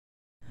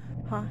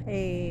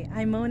Hi,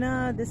 I'm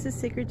Mona. This is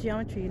Sacred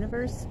Geometry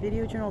Universe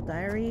video journal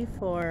diary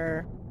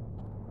for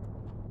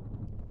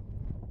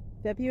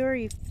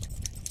February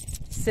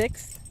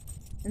 6th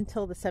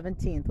until the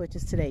 17th, which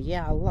is today.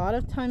 Yeah, a lot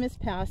of time has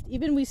passed.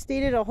 Even we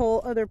stayed at a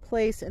whole other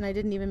place and I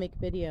didn't even make a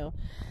video.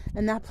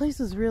 And that place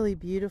was really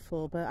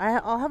beautiful, but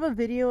I'll have a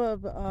video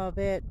of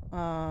it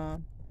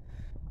on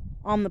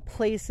the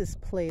places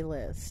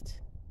playlist.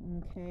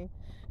 Okay.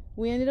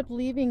 We ended up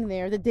leaving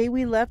there. The day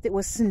we left, it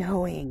was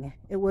snowing.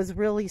 It was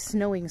really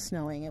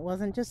snowing. It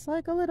wasn't just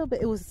like a little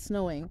bit. It was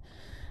snowing.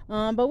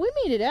 But we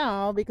made it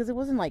out because it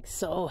wasn't like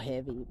so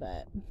heavy.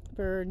 But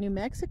for New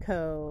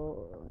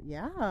Mexico,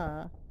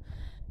 yeah.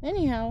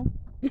 Anyhow.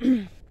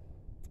 There's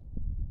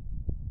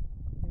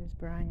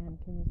Brian.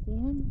 Can you see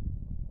him?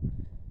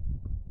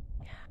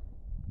 Yeah.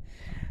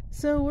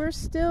 So we're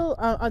still,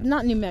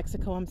 not New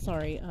Mexico, I'm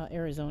sorry,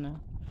 Arizona.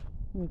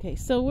 Okay,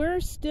 so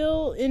we're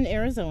still in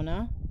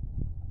Arizona.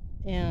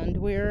 And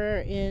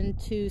we're in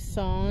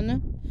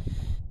Tucson,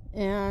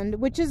 and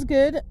which is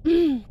good.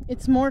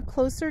 It's much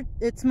closer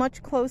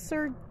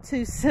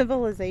to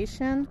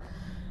civilization.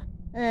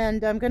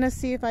 And I'm gonna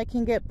see if I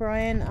can get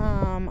Brian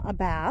a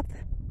bath,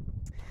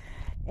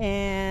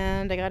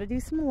 and I gotta do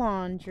some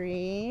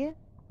laundry.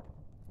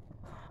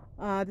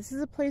 This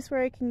is a place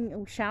where I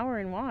can shower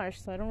and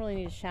wash, so I don't really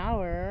need a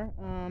shower.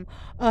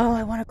 Oh,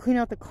 I want to clean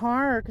out the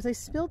car because I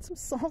spilled some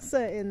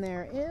salsa in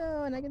there.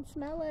 Ew, and I can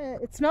smell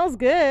it. It smells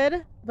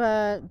good,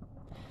 but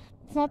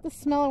it's not the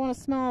smell I want to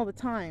smell all the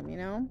time, you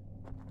know?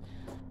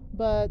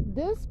 But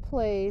this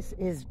place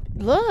is,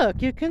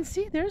 look, you can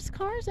see there's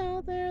cars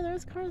out there.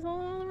 There's cars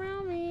all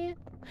around me.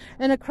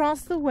 And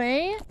across the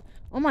way,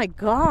 oh my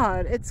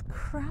God, it's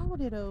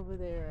crowded over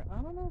there.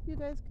 I don't know if you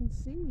guys can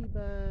see,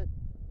 but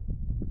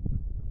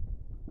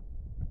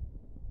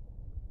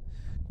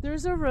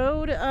there's a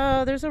road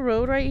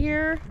right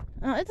here.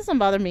 It doesn't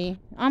bother me.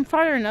 I'm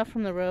far enough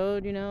from the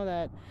road, you know,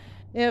 that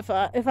if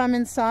I'm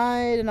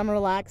inside and I'm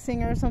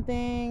relaxing or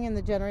something and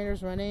the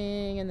generator's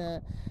running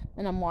and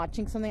I'm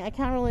watching something, I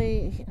can't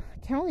really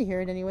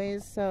hear it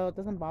anyways, so it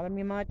doesn't bother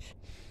me much.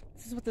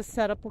 This is what the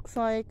setup looks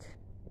like.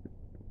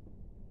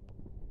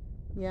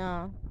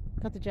 Yeah,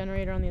 got the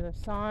generator on the other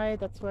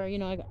side. That's where, you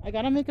know, I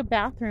gotta make a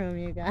bathroom,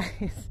 you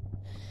guys.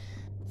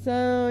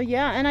 So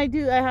yeah, and I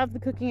have the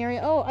cooking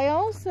area. Oh, I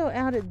also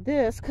added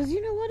this because you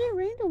know what, it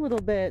rained a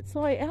little bit,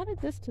 so I added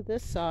this to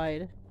this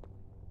side,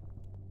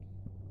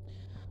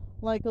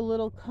 like a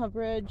little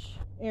coverage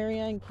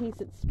area in case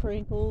it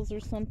sprinkles or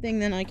something.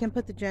 Then I can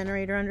put the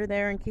generator under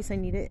there in case I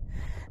need it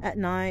at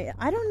night.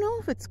 I don't know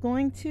if it's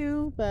going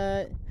to,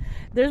 but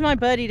there's my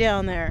buddy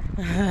down there.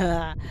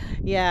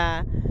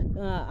 Yeah.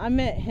 I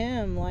met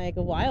him like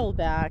a while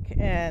back,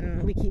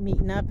 and we keep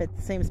meeting up at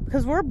the same,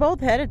 because we're both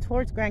headed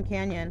towards Grand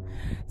Canyon,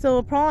 so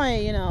we'll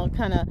probably, you know,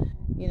 kind of,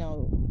 you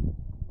know,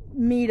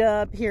 meet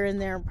up here and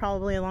there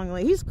probably along the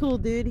way. He's a cool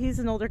dude. He's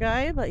an older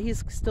guy, but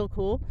he's still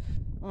cool.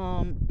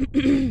 I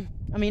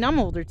mean, I'm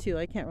older too.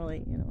 I can't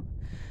really, you know.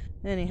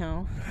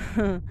 Anyhow,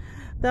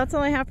 that's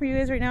all I have for you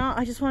guys right now.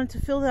 I just wanted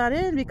to fill that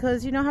in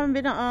because, you know, I haven't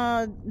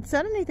been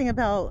said anything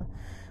about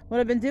what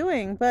I've been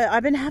doing, but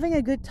I've been having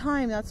a good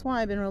time. That's why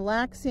I've been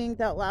relaxing.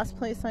 That last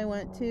place I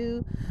went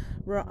to,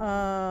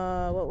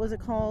 what was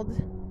it called?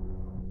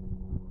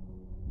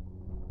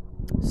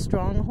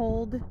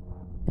 Stronghold.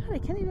 God, I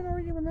can't even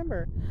already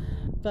remember.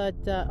 But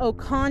oh,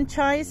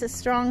 Conchise, a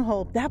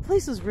Stronghold. That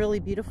place was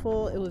really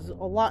beautiful. It was a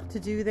lot to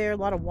do there, a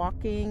lot of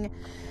walking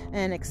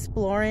and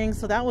exploring.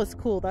 So that was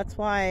cool. That's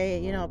why,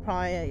 you know,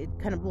 probably it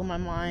kind of blew my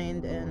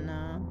mind. And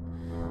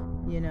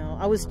you know,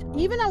 I was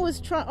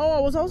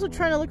also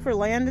trying to look for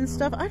land and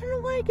stuff. I don't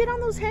know why I get on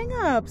those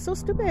hang-ups. So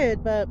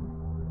stupid. But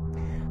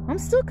I'm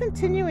still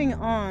continuing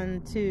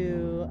on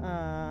to,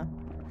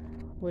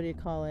 what do you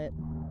call it?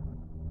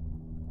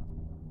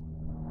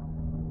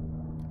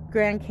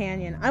 Grand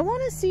Canyon. I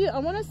want to see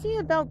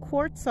about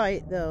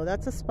Quartzsite, though.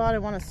 That's a spot I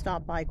want to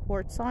stop by.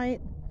 Quartzsite.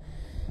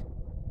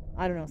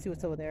 I don't know, see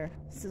what's over there.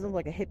 This is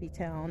like a hippie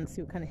town.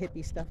 See what kind of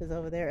hippie stuff is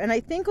over there. And I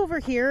think over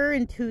here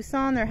in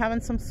Tucson, they're having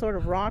some sort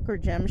of rock or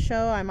gem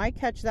show. I might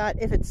catch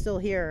that if it's still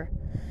here.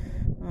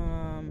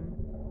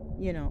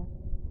 You know,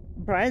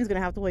 Brian's going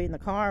to have to wait in the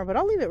car, but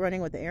I'll leave it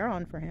running with the air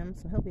on for him,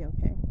 so he'll be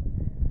okay.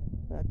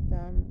 But,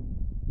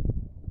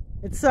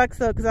 it sucks,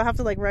 though, because I'll have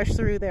to, like, rush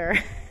through there.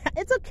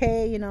 It's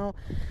okay, you know,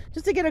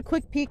 just to get a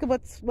quick peek of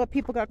what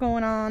people got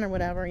going on or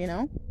whatever, you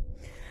know.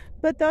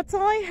 But that's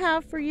all I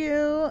have for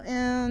you.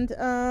 And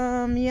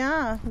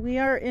yeah, we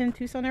are in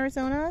Tucson,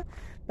 Arizona,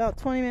 about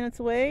 20 minutes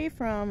away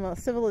from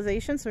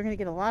civilization, so we're gonna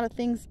get a lot of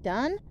things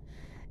done.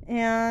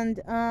 And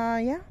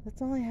yeah,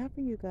 that's all I have for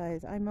you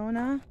guys. I'm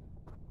Mona.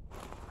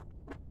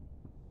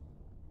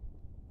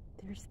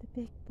 There's the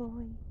big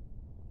boy.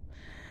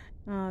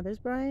 There's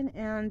Brian,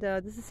 and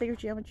this is Sacred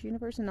Geometry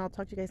Universe, and I'll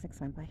talk to you guys next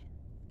time. Bye.